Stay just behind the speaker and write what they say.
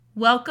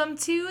Welcome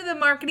to the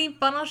Marketing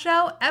Funnel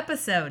Show,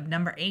 episode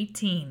number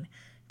 18.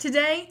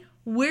 Today,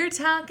 we're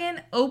talking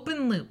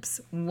open loops,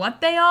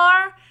 what they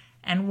are,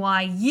 and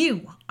why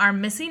you are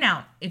missing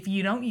out if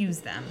you don't use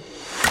them.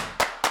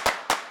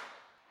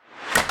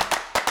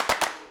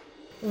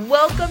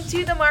 Welcome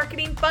to the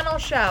Marketing Funnel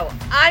Show.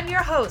 I'm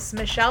your host,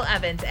 Michelle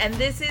Evans, and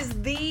this is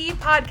the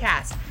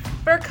podcast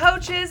for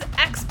coaches,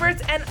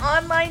 experts, and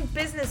online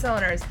business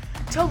owners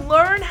to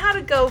learn how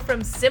to go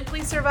from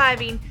simply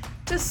surviving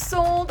to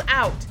sold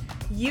out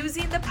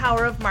using the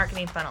power of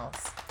marketing funnels.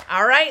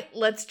 All right,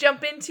 let's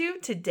jump into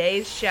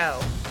today's show.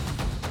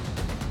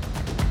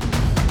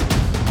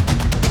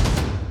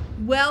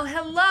 Well,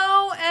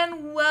 hello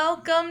and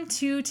welcome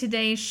to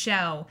today's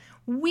show.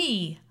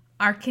 We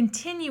are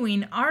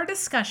continuing our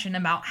discussion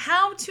about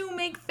how to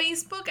make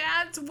Facebook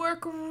ads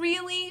work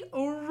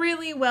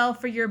really well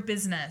for your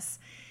business.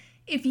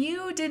 If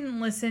you didn't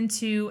listen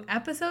to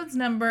episodes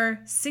number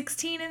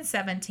 16 and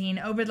 17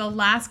 over the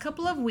last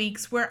couple of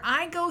weeks, where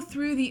I go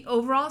through the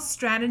overall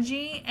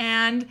strategy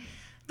and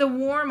the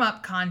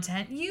warm-up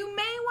content, you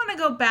may want to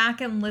go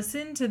back and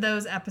listen to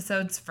those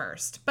episodes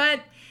first.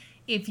 But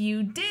if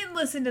you did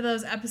listen to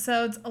those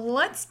episodes,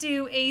 let's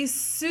do a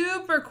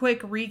super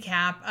quick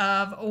recap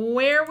of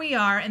where we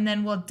are, and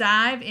then we'll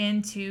dive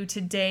into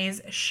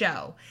today's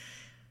show.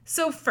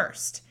 So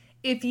first,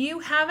 if you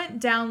haven't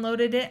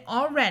downloaded it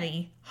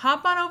already,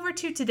 hop on over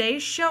to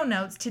today's show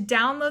notes to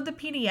download the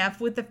PDF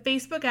with the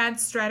Facebook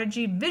Ads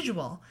Strategy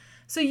visual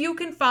so you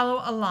can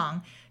follow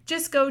along.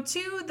 Just go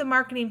to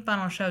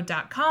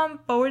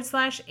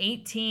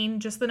themarketingfunnelshow.com/18,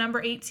 just the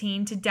number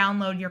 18, to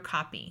download your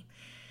copy.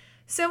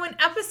 So in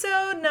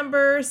episode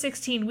number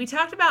 16, we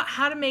talked about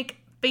how to make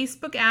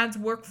Facebook ads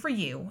work for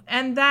you,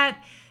 and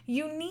that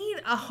you need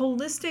a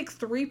holistic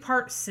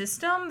 3-part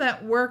system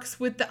that works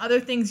with the other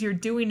things you're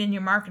doing in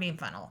your marketing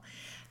funnel.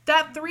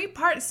 That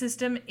 3-part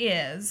system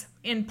is,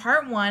 in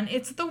part 1,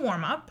 it's the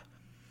warm-up.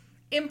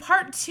 In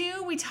part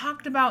 2, we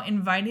talked about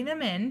inviting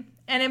them in.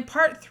 And in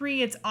part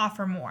 3, it's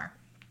offer more.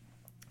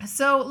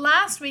 So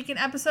last week in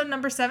episode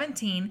number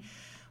 17,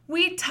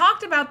 we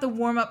talked about the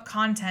warm-up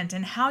content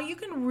and how you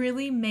can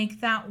really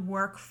make that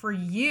work for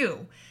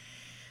you.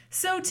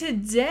 So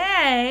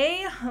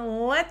today,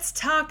 let's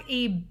talk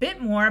a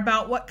bit more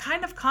about what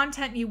kind of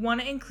content you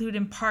want to include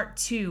in part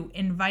 2,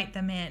 invite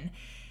them in.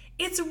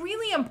 It's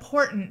really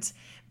important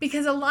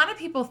because a lot of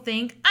people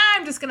think,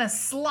 I'm just going to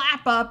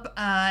slap up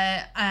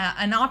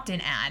an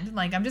opt-in ad.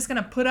 Like, I'm just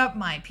going to put up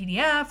my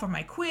PDF or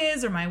my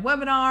quiz or my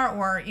webinar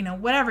or,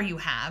 whatever you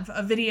have,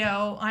 a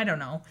video, I don't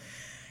know.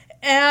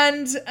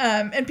 And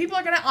people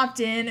are going to opt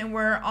in, and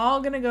we're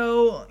all going to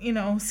go,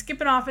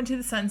 skipping off into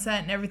the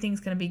sunset, and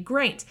everything's going to be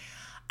great.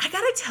 I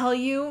got to tell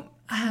you,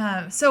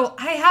 so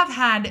I have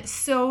had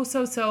so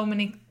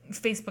many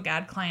Facebook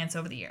ad clients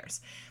over the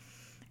years.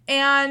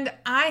 And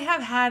I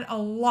have had a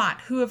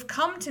lot who have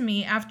come to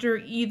me after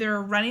either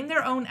running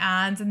their own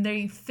ads and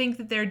they think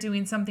that they're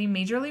doing something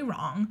majorly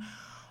wrong,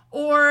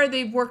 or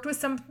they've worked with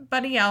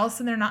somebody else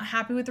and they're not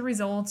happy with the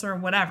results or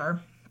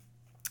whatever.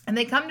 And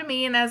they come to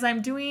me, and as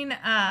I'm doing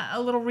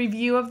a little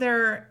review of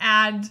their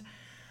ad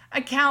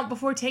account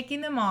before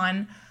taking them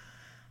on,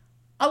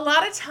 a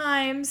lot of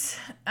times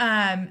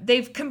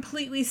they've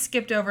completely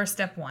skipped over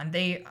step 1.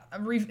 They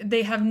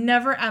have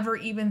never ever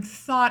even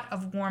thought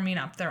of warming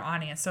up their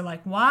audience. They're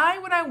like, why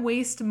would I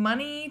waste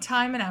money,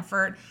 time, and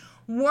effort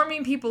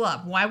warming people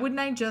up? Why wouldn't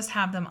I just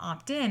have them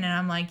opt in? And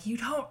I'm like, you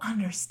don't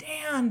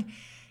understand.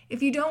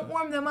 If you don't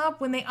warm them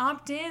up, when they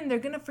opt in, they're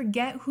going to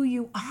forget who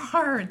you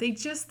are.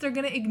 They're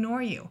going to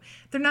ignore you.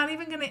 They're not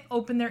even going to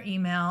open their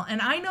email.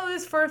 And I know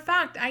this for a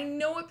fact. I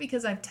know it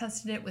because I've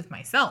tested it with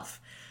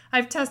myself.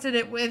 I've tested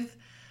it with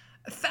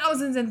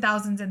thousands and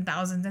thousands and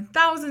thousands and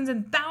thousands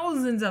and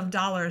thousands of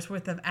dollars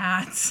worth of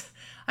ads.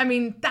 I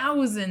mean,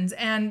 thousands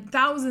and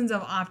thousands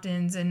of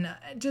opt-ins and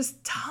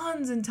just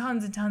tons and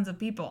tons and tons of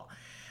people.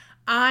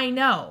 I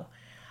know.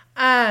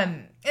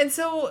 And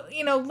so,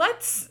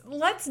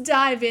 let's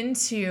dive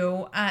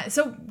into,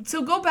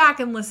 so go back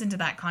and listen to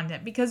that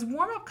content, because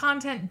warm-up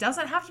content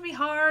doesn't have to be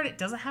hard. It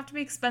doesn't have to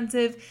be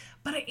expensive,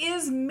 but it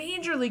is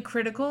majorly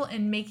critical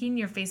in making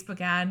your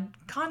Facebook ad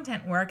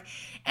content work,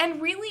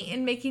 and really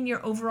in making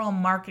your overall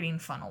marketing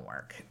funnel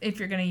work if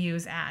you're going to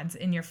use ads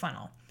in your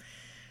funnel.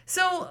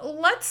 So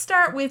let's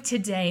start with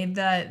today,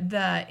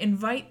 the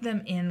invite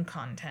them in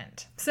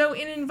content. So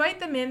in invite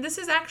them in, this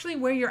is actually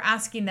where you're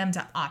asking them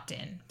to opt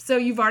in. So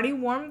you've already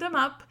warmed them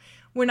up.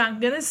 We're not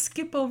going to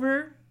skip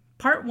over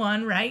part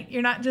 1, right?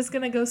 You're not just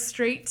going to go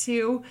straight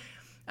to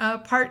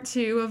part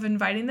 2 of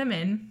inviting them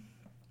in.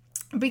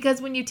 Because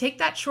when you take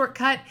that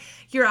shortcut,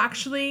 you're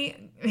actually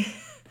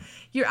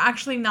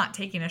not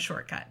taking a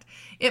shortcut.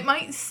 It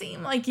might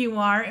seem like you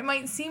are. It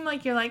might seem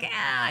like you're like,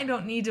 I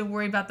don't need to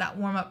worry about that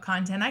warm-up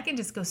content. I can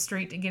just go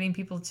straight to getting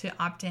people to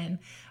opt in.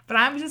 But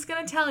I'm just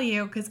going to tell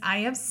you, because I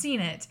have seen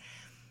it,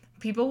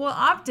 people will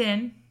opt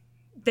in.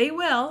 They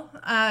will.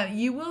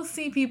 You will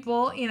see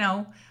people,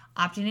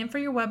 opting in for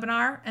your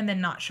webinar and then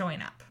not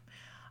showing up.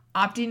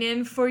 Opting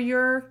in for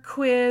your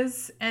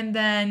quiz and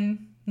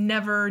then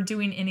never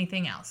doing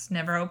anything else,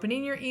 never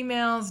opening your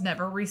emails,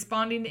 never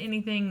responding to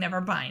anything,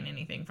 never buying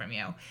anything from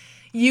you.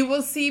 You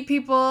will see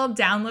people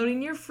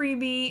downloading your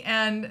freebie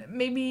and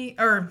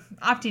or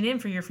opting in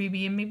for your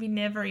freebie and maybe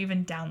never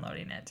even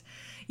downloading it.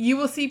 You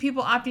will see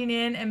people opting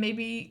in and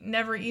maybe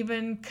never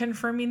even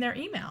confirming their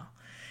email.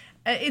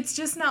 It's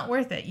just not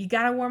worth it. You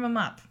got to warm them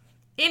up.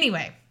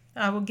 Anyway,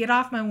 I will get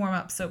off my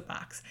warm-up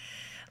soapbox.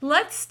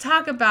 Let's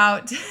talk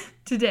about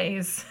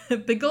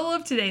the goal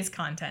of today's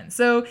content.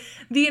 So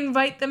the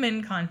invite them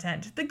in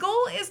content. The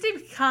goal is to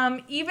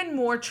become even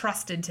more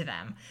trusted to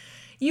them.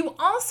 You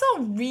also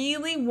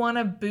really want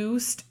to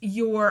boost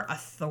your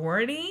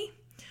authority,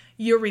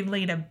 your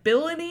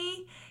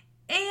relatability,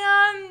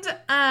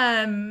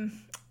 and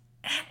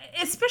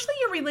especially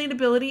your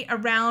relatability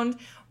around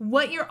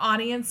what your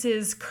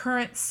audience's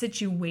current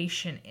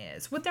situation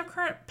is, what their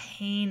current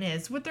pain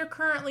is, what they're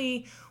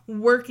currently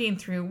working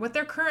through, what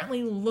they're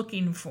currently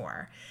looking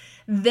for.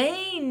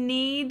 They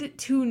need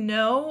to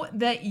know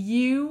that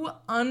you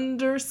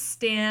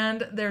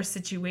understand their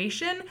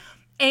situation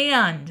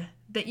and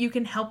that you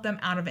can help them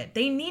out of it.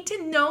 They need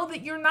to know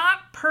that you're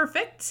not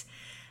perfect,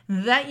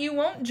 that you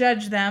won't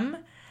judge them,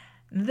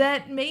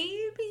 that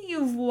maybe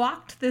you've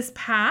walked this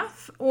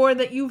path or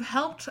that you've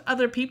helped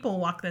other people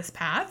walk this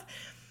path,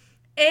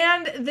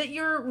 and that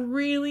you're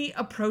really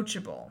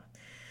approachable.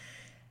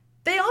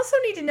 They also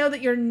need to know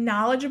that you're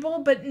knowledgeable,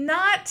 but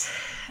not,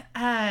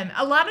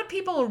 a lot of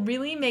people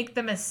really make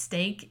the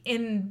mistake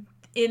in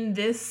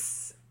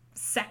this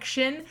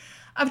section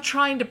of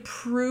trying to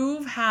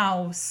prove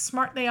how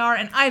smart they are,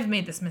 and I've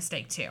made this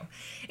mistake too.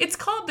 It's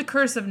called The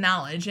Curse of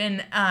Knowledge,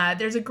 and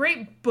there's a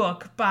great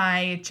book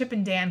by Chip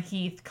and Dan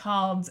Heath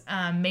called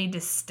Made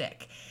to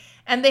Stick.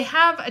 And they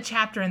have a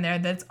chapter in there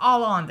that's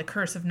all on the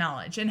curse of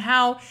knowledge and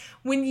how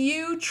when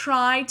you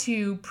try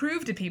to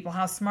prove to people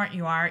how smart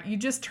you are, you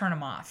just turn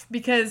them off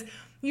because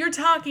you're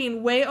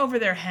talking way over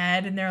their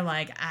head and they're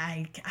like,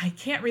 I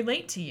can't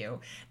relate to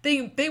you.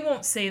 They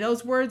won't say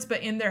those words,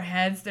 but in their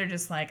heads, they're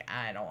just like,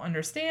 I don't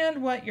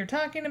understand what you're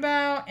talking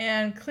about.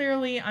 And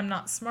clearly I'm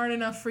not smart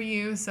enough for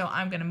you, so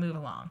I'm going to move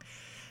along.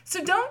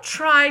 So don't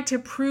try to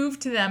prove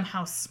to them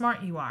how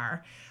smart you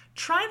are.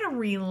 Try to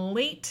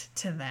relate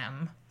to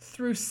them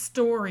through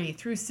story,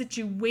 through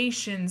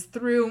situations,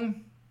 through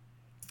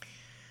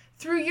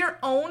your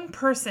own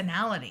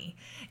personality.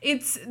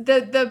 It's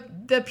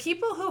the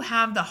people who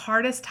have the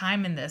hardest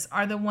time in this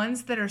are the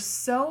ones that are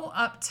so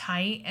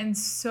uptight and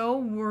so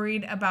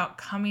worried about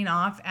coming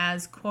off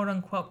as quote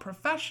unquote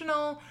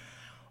professional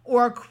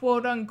or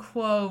quote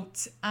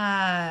unquote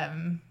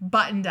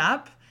buttoned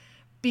up,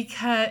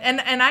 because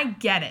and I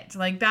get it,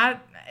 like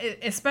that,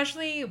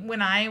 especially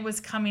when I was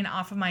coming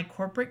off of my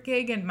corporate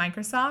gig at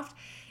Microsoft.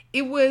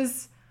 It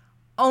was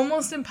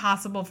almost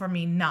impossible for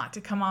me not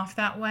to come off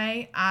that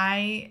way.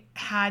 I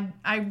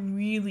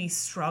really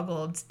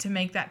struggled to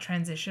make that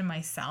transition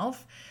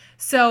myself.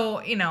 So,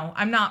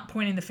 I'm not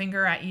pointing the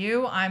finger at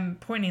you. I'm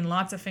pointing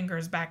lots of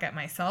fingers back at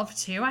myself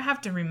too. I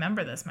have to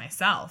remember this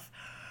myself.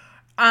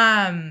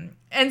 And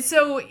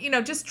so,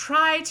 just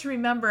try to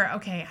remember,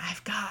 okay,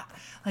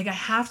 I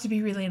have to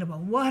be relatable.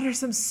 What are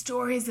some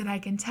stories that I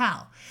can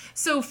tell?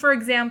 So, for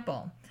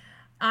example,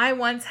 I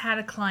once had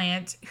a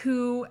client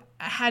who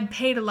had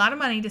paid a lot of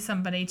money to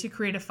somebody to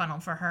create a funnel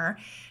for her.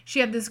 She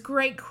had this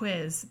great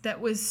quiz that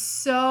was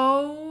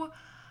so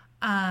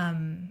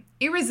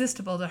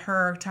irresistible to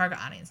her target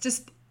audience,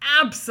 just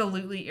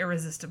absolutely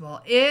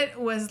irresistible. It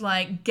was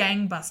like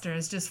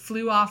gangbusters, just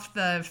flew off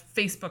the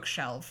Facebook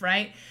shelf,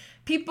 right?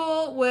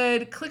 People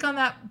would click on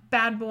that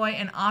bad boy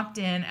and opt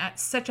in at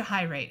such a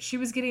high rate. She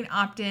was getting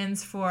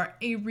opt-ins for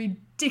a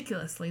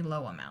ridiculously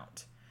low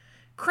amount.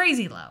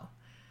 Crazy low.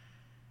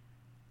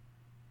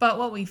 But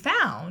what we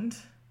found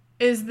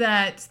is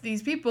that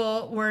these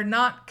people were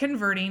not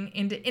converting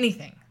into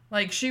anything.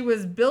 Like, she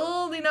was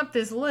building up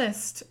this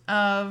list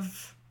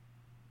of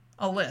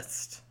a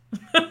list.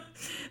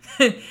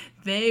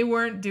 They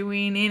weren't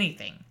doing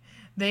anything.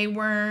 They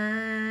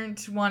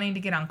weren't wanting to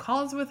get on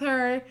calls with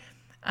her.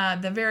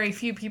 The very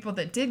few people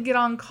that did get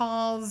on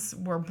calls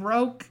were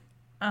broke.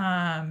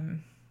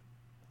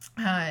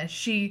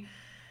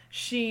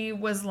 She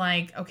was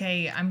like,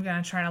 okay, I'm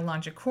going to try to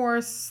launch a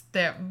course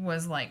that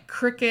was like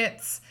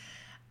crickets.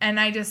 And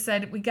I just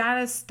said, we got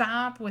to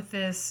stop with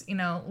this,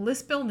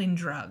 list building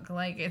drug.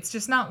 Like, it's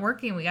just not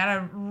working. We got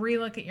to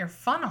relook at your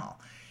funnel.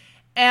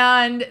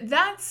 And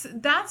that's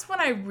when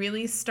I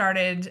really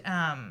started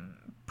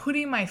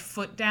putting my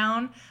foot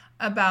down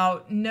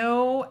about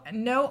no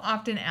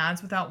opt-in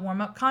ads without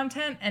warm-up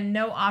content and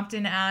no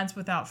opt-in ads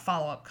without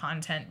follow-up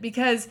content,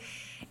 because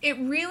it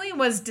really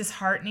was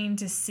disheartening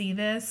to see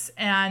this.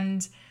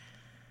 And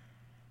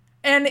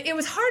it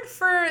was hard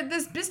for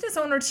this business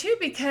owner too,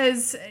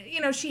 because,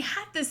 she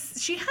had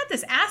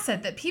this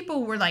asset that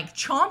people were like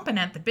chomping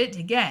at the bit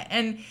to get.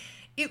 And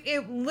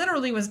it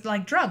literally was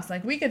like drugs.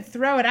 Like, we could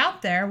throw it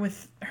out there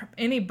with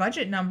any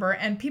budget number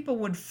and people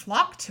would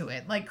flock to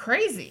it like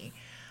crazy.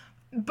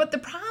 But the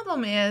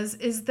problem is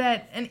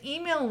that an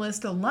email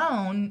list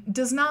alone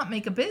does not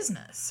make a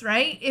business,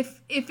 right?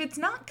 If it's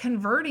not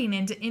converting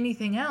into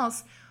anything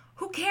else,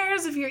 who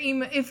cares if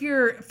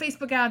your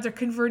Facebook ads are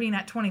converting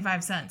at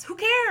 25 cents? Who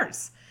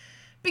cares?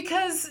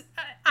 Because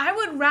I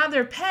would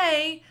rather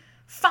pay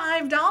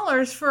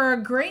 $5 for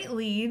a great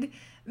lead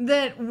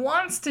that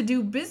wants to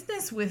do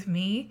business with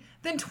me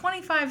than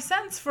 25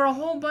 cents for a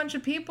whole bunch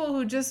of people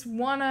who just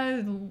want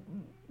to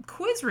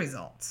quiz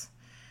results.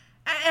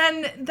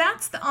 And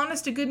that's the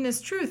honest to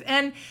goodness truth.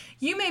 And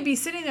you may be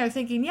sitting there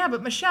thinking, yeah,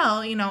 but Michelle,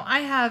 I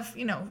have,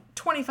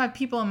 25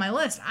 people on my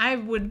list. I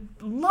would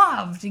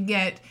love to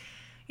get,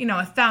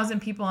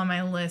 1,000 people on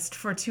my list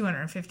for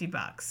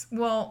 $250.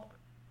 Well,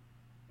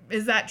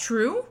 is that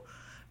true?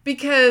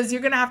 Because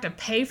you're going to have to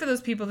pay for those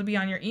people to be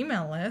on your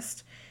email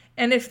list.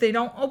 And if they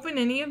don't open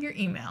any of your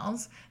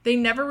emails, they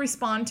never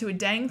respond to a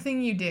dang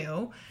thing you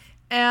do.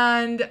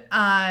 And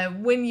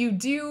when you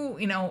do,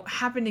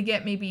 happen to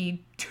get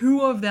maybe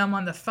 2 of them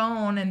on the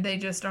phone and they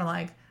just are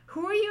like,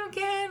 who are you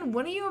again?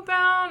 What are you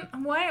about?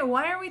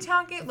 Why are we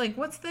talking? Like,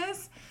 what's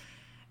this?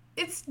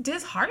 It's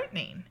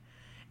disheartening.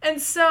 And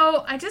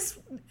so I just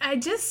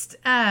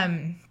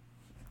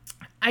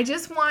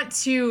want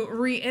to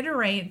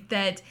reiterate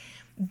that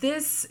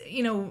this,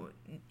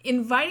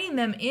 inviting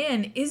them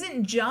in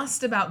isn't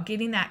just about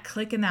getting that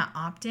click and that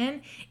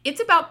opt-in.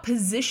 It's about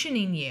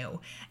positioning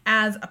you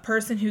as a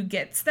person who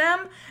gets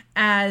them,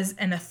 as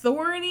an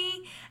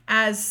authority,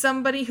 as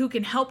somebody who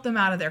can help them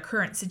out of their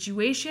current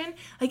situation.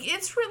 Like,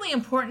 it's really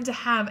important to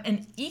have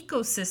an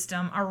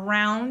ecosystem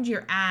around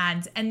your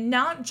ads and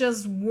not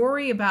just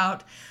worry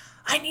about,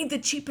 I need the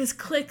cheapest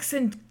clicks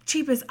and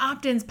cheapest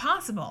opt-ins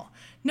possible.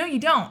 No, you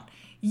don't.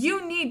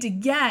 You need to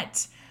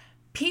get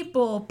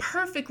people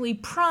perfectly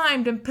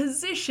primed and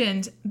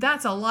positioned.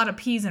 That's a lot of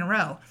P's in a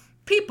row.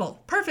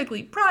 People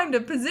perfectly primed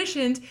and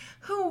positioned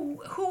who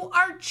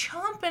are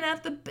chomping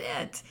at the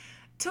bit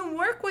to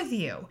work with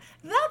you.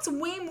 That's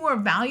way more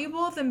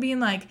valuable than being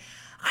like,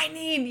 I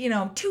need,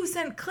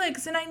 2-cent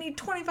clicks and I need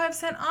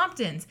 25-cent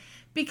opt-ins.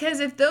 Because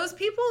if those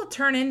people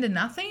turn into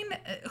nothing,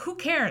 who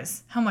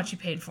cares how much you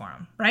paid for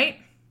them, right?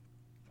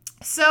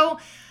 So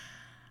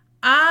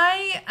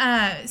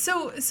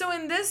so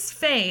in this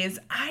phase,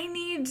 I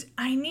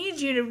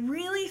need you to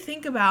really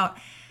think about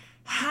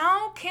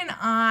how can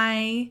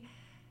I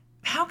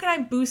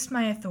boost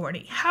my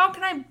authority? How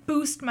can I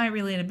boost my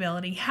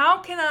relatability? How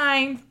can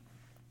I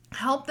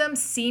help them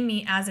see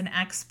me as an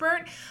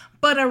expert,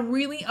 but a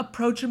really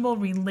approachable,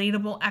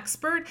 relatable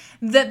expert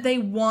that they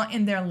want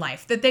in their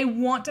life, that they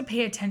want to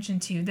pay attention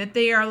to, that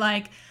they are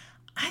like,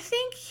 I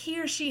think he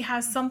or she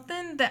has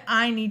something that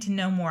I need to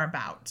know more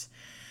about.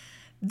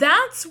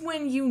 That's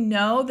when you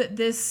know that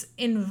this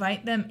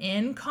invite them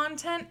in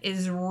content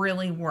is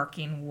really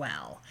working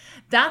well.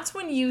 That's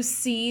when you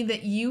see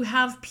that you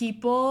have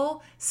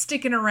people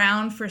sticking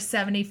around for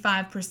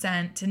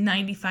 75% to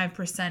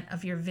 95%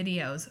 of your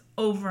videos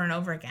over and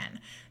over again.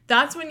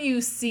 That's when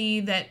you see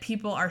that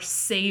people are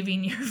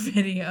saving your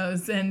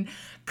videos and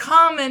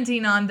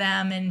commenting on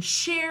them and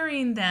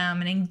sharing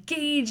them and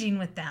engaging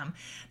with them.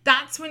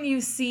 That's when you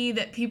see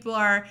that people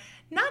are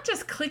not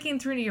just clicking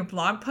through to your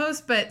blog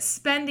post, but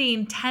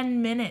spending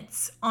 10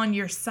 minutes on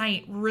your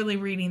site really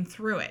reading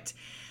through it.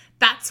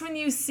 That's when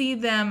you see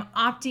them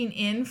opting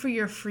in for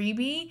your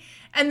freebie,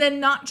 and then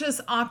not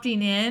just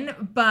opting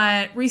in,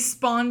 but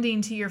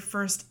responding to your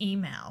first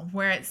email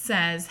where it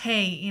says,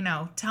 hey,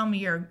 tell me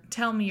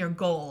your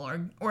goal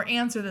or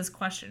answer this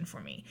question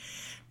for me.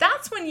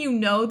 That's when you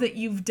know that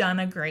you've done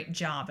a great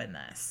job in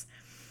this.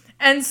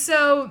 And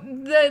so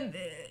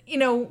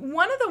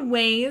one of the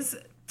ways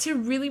to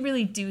really,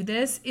 really do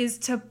this is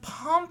to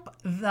pump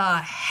the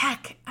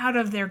heck out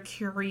of their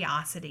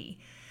curiosity.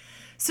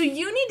 So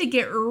you need to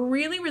get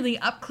really, really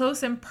up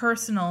close and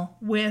personal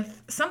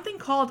with something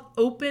called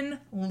open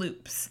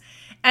loops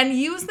and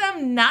use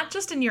them not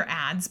just in your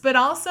ads, but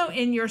also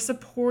in your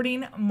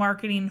supporting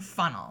marketing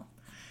funnel.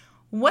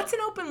 What's an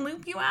open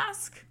loop, you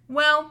ask?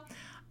 Well,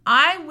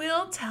 I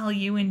will tell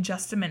you in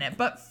just a minute,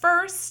 but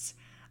first,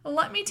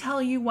 let me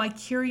tell you why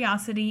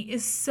curiosity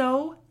is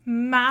so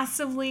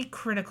massively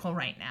critical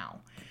right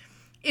now.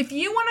 If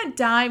you want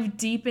to dive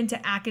deep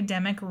into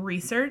academic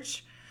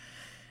research,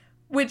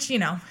 which,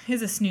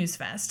 is a snooze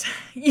fest,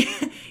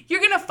 you're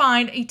going to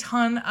find a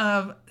ton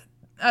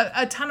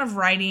of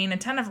writing, a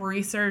ton of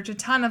research, a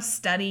ton of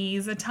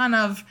studies, a ton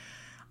of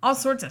all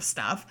sorts of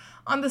stuff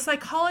on the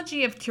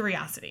psychology of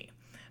curiosity,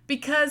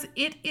 because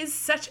it is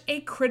such a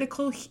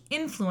critical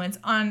influence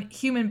on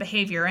human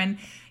behavior. And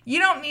you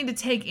don't need to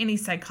take any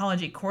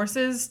psychology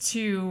courses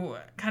to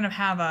kind of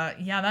have a,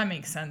 yeah, that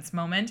makes sense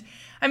moment.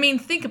 I mean,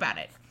 think about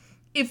it.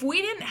 If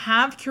we didn't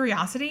have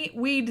curiosity,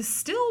 we'd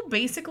still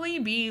basically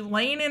be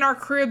laying in our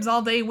cribs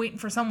all day waiting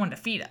for someone to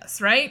feed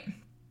us, right?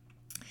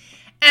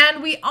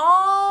 And we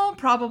all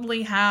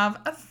probably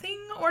have a thing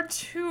or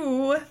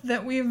two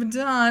that we've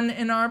done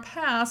in our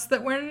past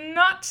that we're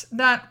not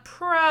that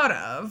proud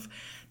of,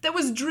 that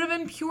was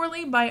driven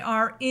purely by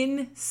our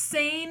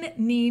insane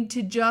need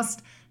to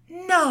just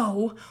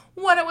know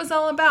what it was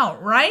all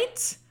about,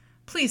 right?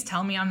 Please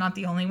tell me I'm not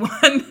the only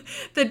one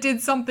that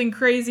did something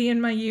crazy in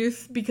my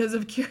youth because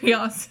of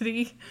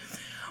curiosity.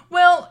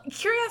 Well,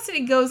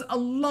 curiosity goes a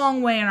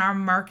long way in our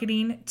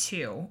marketing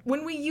too,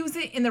 when we use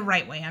it in the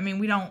right way. I mean,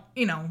 we don't,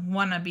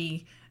 want to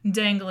be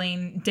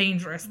dangling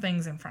dangerous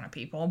things in front of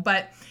people,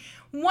 but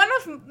one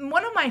of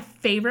my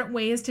favorite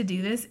ways to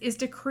do this is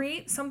to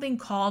create something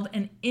called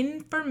an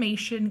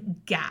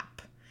information gap.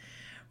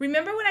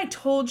 Remember when I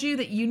told you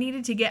that you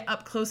needed to get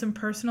up close and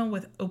personal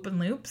with open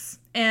loops,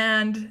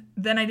 and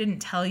then I didn't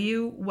tell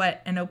you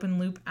what an open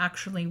loop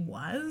actually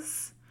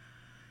was?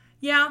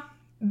 Yeah,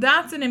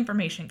 that's an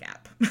information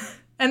gap.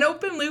 An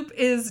open loop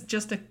is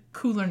just a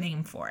cooler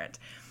name for it.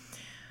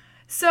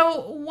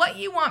 So what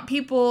you want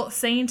people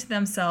saying to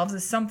themselves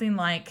is something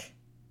like,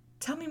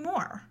 tell me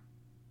more.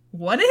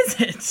 What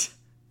is it?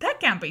 That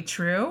can't be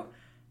true.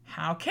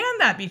 How can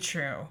that be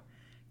true?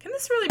 Can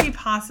this really be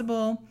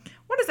possible?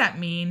 What does that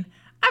mean?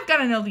 I've got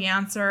to know the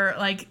answer.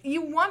 Like,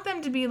 you want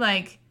them to be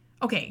like,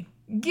 okay,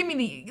 give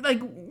me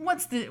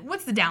what's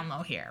the down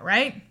low here,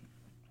 right?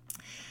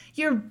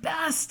 Your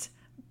best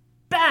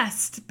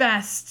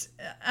bet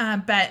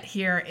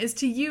here is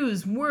to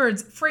use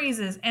words,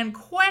 phrases, and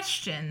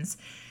questions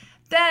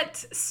that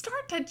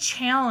start to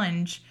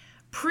challenge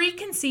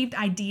preconceived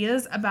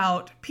ideas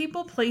about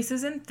people,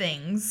 places, and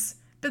things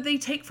that they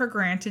take for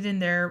granted in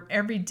their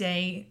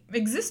everyday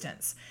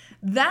existence.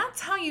 That's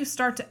how you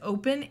start to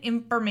open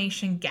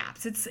information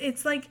gaps.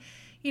 It's like,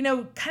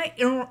 kind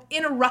of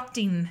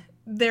interrupting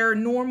their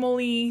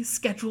normally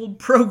scheduled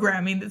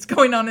programming that's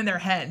going on in their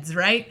heads,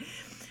 right?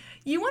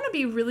 You want to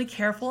be really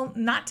careful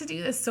not to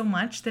do this so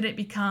much that it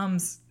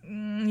becomes,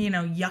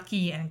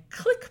 yucky and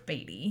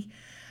clickbaity.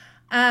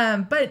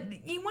 But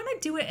you want to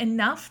do it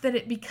enough that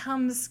it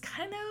becomes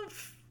kind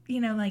of,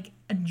 like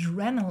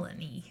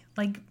adrenaline-y.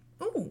 Like,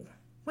 ooh,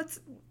 what's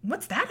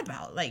that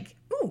about? Like,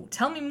 ooh,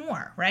 tell me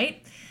more,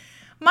 right?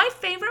 My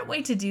favorite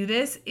way to do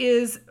this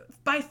is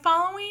by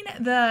following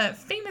the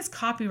famous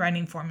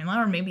copywriting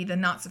formula, or maybe the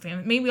not so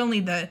famous, maybe only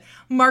the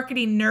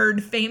marketing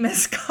nerd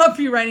famous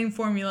copywriting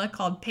formula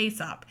called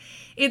PACE-UP.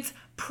 It's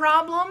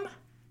problem,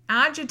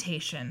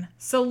 agitation,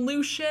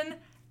 solution,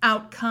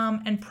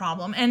 outcome, and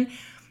problem. And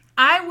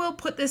I will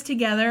put this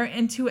together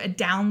into a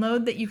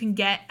download that you can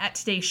get at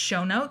today's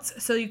show notes.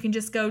 So you can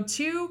just go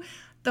to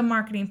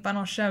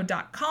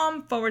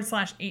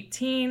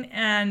themarketingfunnelshow.com/18,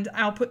 and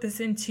I'll put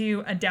this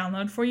into a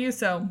download for you.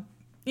 So,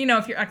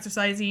 if you're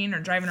exercising or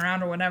driving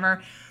around or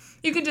whatever,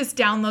 you can just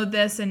download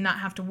this and not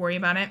have to worry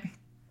about it.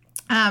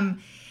 And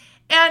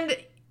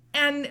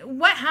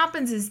what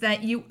happens is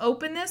that you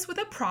open this with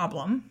a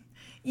problem,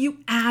 you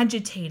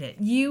agitate it,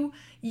 you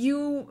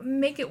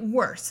make it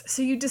worse.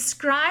 So you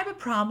describe a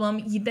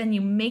problem, then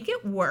you make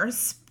it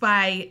worse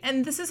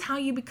and this is how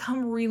you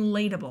become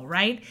relatable,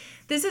 right?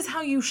 This is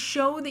how you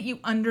show that you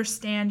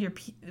understand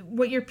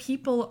what your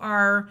people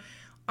are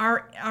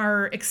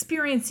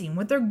experiencing,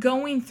 what they're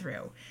going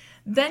through.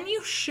 Then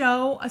you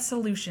show a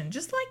solution,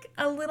 just like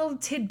a little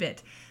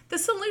tidbit. The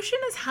solution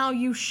is how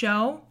you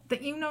show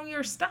that you know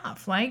your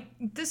stuff. Like,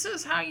 this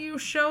is how you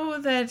show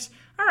that,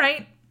 all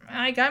right,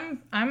 like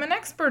I'm an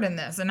expert in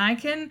this, and I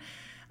can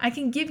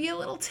give you a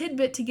little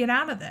tidbit to get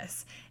out of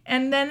this.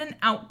 And then an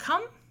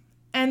outcome,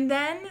 and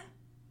then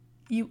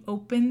you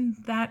open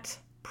that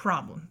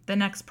problem, the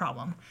next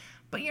problem.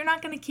 But you're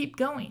not going to keep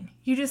going.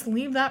 You just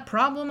leave that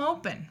problem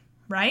open,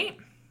 right?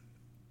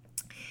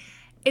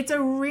 It's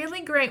a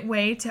really great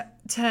way to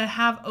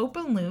have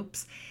open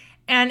loops.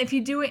 And if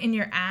you do it in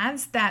your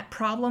ads, that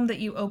problem that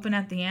you open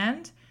at the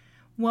end,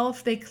 well,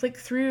 if they click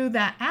through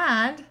that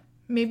ad,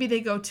 maybe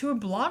they go to a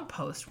blog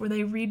post where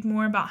they read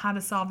more about how to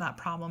solve that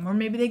problem. Or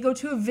maybe they go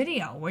to a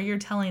video where you're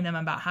telling them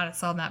about how to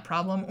solve that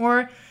problem.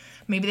 Or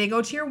maybe they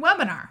go to your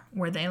webinar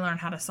where they learn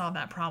how to solve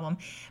that problem.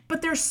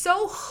 But they're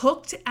so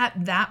hooked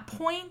at that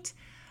point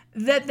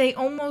that they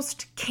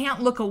almost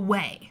can't look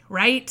away,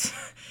 right?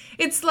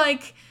 It's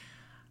like,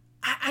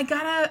 I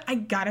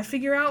gotta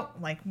figure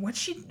out, like,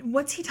 what's he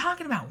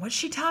talking about? What's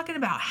she talking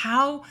about?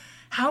 How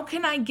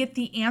can I get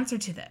the answer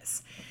to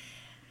this?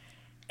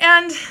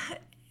 And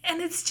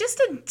it's just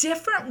a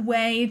different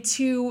way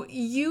to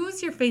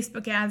use your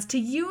Facebook ads, to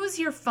use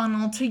your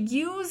funnel, to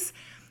use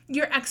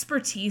your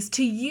expertise,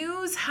 to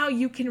use how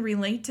you can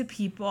relate to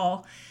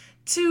people,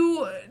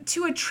 to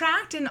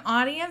attract an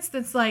audience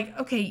that's like,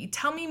 okay,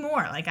 tell me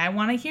more. Like, I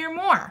want to hear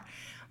more.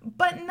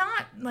 But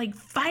not like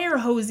fire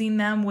hosing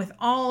them with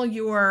all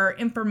your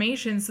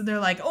information. So they're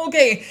like,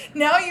 okay,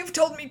 now you've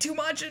told me too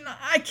much and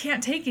I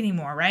can't take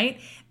anymore,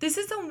 right? This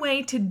is a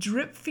way to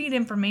drip feed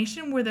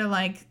information where they're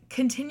like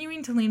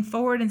continuing to lean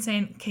forward and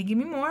saying, okay, give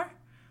me more.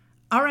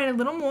 All right, a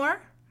little more.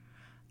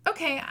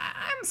 Okay,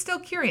 I'm still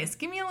curious.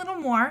 Give me a little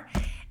more.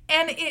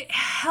 And it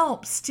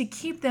helps to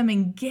keep them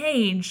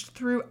engaged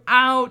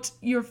throughout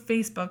your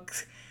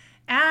Facebook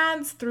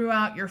ads,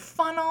 throughout your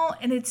funnel.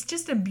 And it's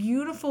just a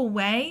beautiful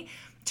way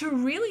to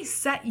really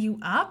set you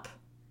up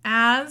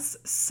as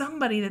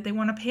somebody that they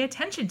want to pay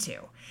attention to.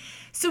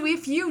 So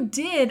if you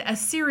did a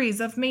series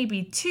of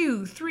maybe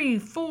 2, 3,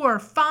 4,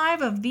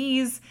 5 of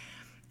these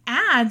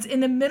ads in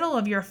the middle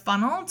of your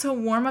funnel to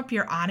warm up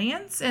your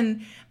audience.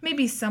 And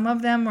maybe some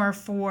of them are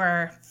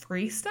for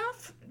free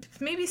stuff.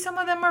 Maybe some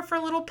of them are for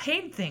little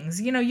paid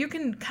things. You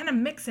can kind of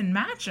mix and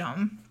match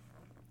them.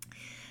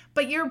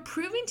 But you're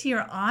proving to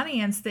your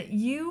audience that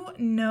you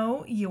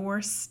know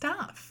your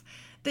stuff,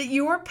 that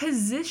you're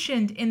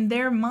positioned in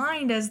their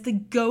mind as the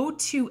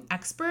go-to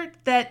expert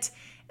that,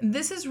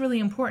 this is really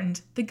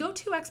important, the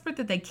go-to expert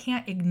that they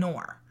can't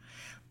ignore.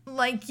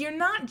 Like, you're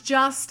not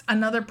just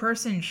another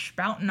person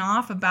spouting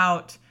off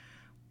about,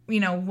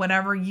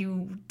 whatever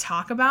you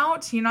talk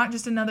about. You're not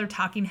just another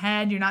talking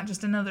head. You're not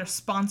just another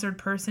sponsored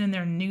person in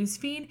their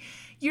newsfeed.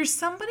 You're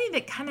somebody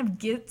that kind of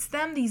gets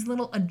them these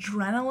little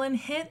adrenaline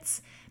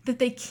hits that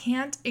they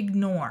can't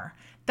ignore.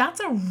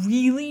 That's a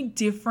really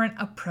different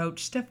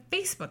approach to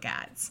Facebook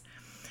ads.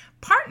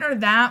 Partner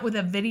that with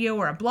a video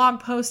or a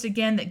blog post,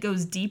 again, that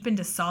goes deep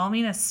into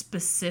solving a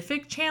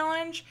specific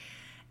challenge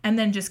and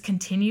then just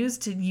continues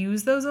to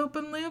use those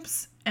open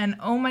loops. And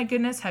oh my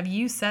goodness, have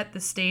you set the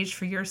stage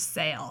for your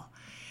sale?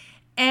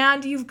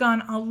 And you've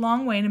gone a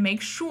long way to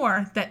make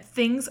sure that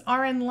things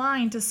are in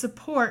line to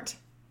support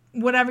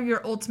whatever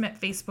your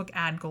ultimate Facebook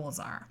ad goals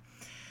are.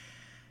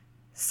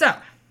 So,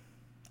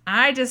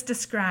 I just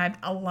described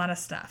a lot of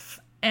stuff.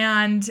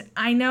 And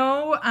I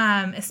know,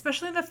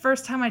 especially the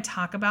first time I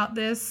talk about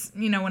this,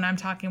 when I'm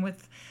talking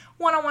with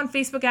one-on-one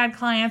Facebook ad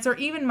clients or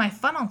even my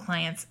funnel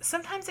clients,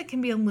 sometimes it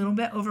can be a little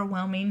bit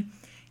overwhelming.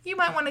 You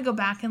might want to go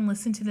back and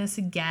listen to this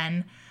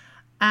again.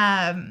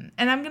 And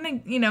I'm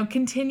going to,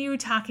 continue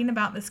talking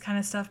about this kind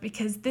of stuff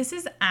because this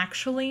is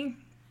actually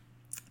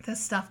the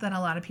stuff that a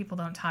lot of people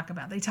don't talk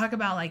about. They talk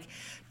about like,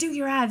 do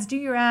your ads,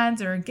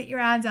 or get your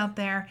ads out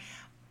there,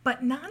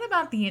 but not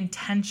about the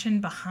intention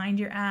behind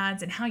your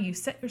ads and how you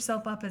set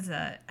yourself up as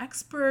an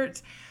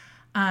expert,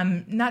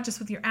 not just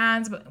with your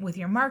ads, but with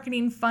your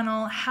marketing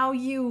funnel, how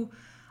you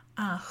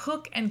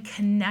hook and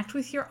connect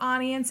with your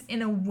audience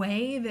in a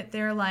way that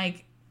they're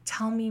like,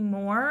 tell me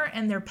more,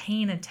 and they're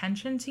paying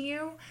attention to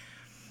you.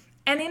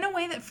 And in a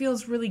way that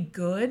feels really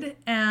good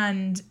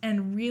and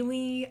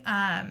really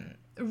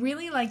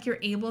like you're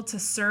able to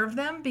serve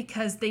them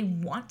because they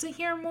want to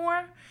hear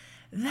more.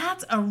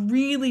 That's a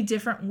really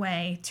different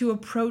way to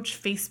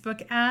approach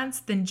Facebook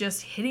ads than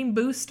just hitting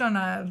boost on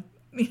a,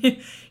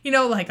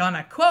 like on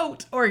a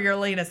quote or your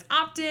latest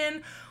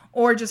opt-in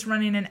or just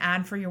running an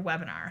ad for your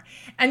webinar.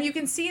 And you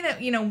can see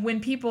that, when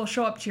people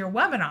show up to your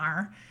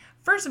webinar,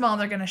 first of all,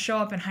 they're going to show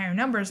up in higher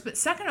numbers, but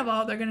second of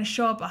all, they're going to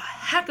show up a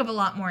heck of a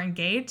lot more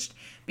engaged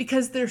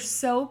because they're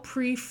so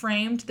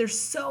pre-framed, they're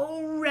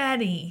so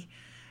ready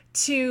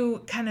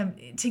to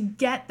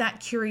get that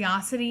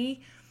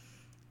curiosity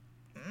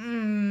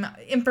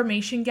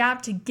information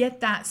gap, to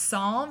get that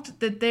solved,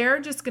 that they're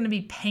just going to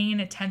be paying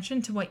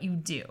attention to what you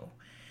do.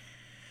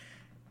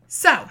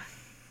 So,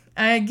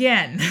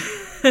 again,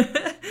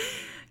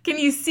 can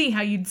you see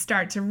how you'd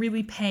start to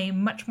really pay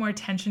much more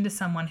attention to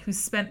someone who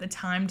spent the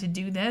time to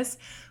do this,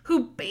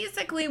 who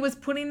basically was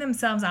putting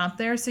themselves out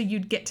there so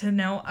you'd get to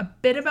know a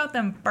bit about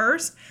them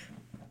first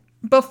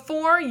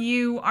before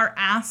you are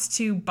asked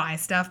to buy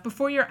stuff,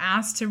 before you're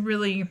asked to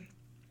really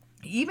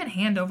even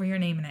hand over your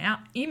name and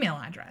email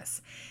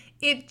address.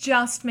 It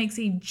just makes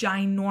a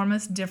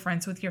ginormous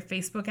difference with your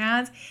Facebook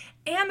ads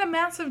and a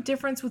massive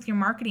difference with your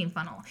marketing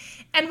funnel.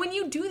 And when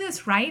you do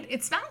this right,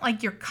 it's not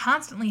like you're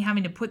constantly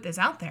having to put this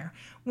out there.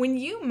 When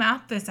you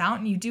map this out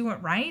and you do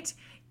it right,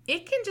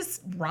 it can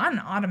just run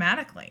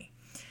automatically.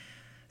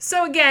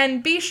 So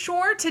again, be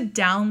sure to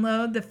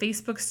download the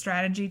Facebook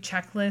strategy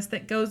checklist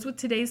that goes with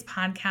today's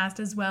podcast,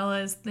 as well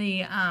as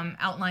the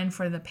outline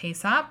for the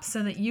PACE-UP,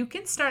 so that you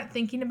can start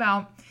thinking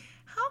about,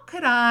 how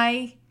could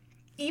I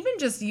even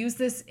just use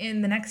this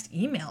in the next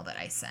email that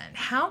I send?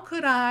 How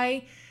could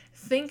I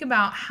think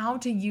about how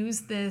to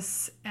use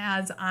this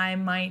as I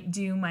might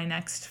do my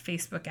next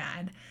Facebook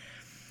ad?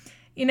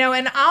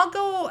 And I'll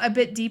go a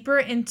bit deeper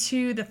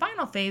into the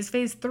final phase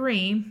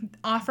 3,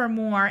 offer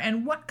more,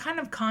 and what kind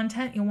of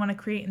content you'll want to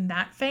create in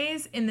that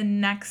phase in the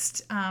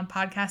next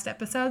podcast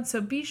episode.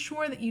 So be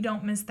sure that you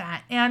don't miss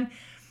that. And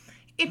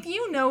if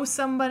you know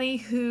somebody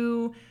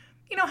who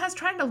has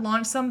tried to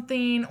launch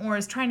something or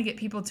is trying to get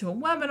people to a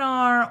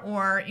webinar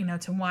or,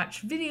 to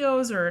watch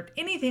videos or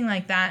anything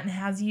like that and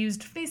has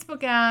used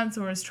Facebook ads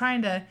or is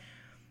trying to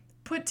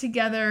put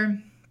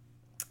together,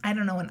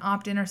 an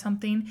opt-in or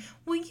something,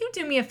 will you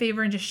do me a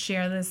favor and just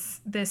share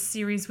this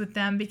series with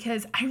them?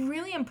 Because I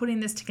really am putting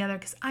this together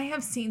because I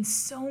have seen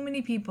so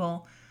many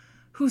people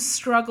who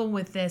struggle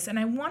with this, and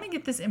I want to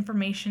get this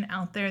information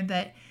out there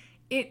that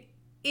it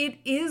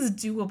is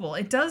doable.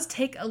 It does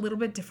take a little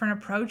bit different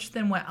approach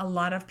than what a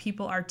lot of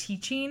people are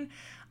teaching.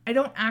 I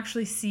don't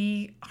actually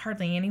see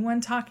hardly anyone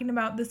talking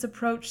about this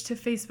approach to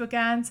Facebook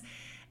ads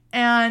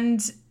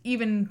and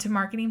even to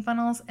marketing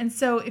funnels. And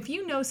so if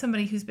you know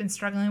somebody who's been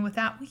struggling with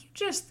that, will you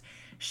just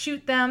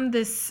shoot them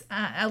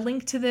a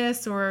link to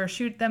this, or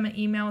shoot them an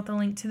email with a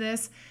link to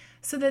this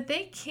so that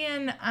they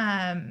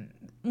can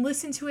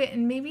listen to it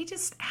and maybe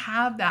just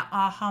have that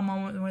aha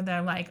moment where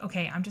they're like,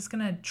 okay, I'm just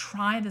going to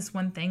try this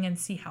one thing and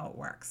see how it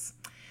works.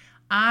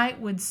 I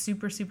would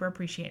super, super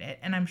appreciate it,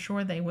 and I'm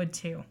sure they would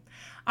too.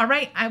 All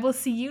right, I will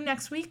see you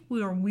next week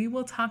where we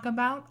will talk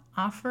about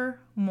Offer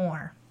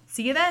More.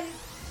 See you then.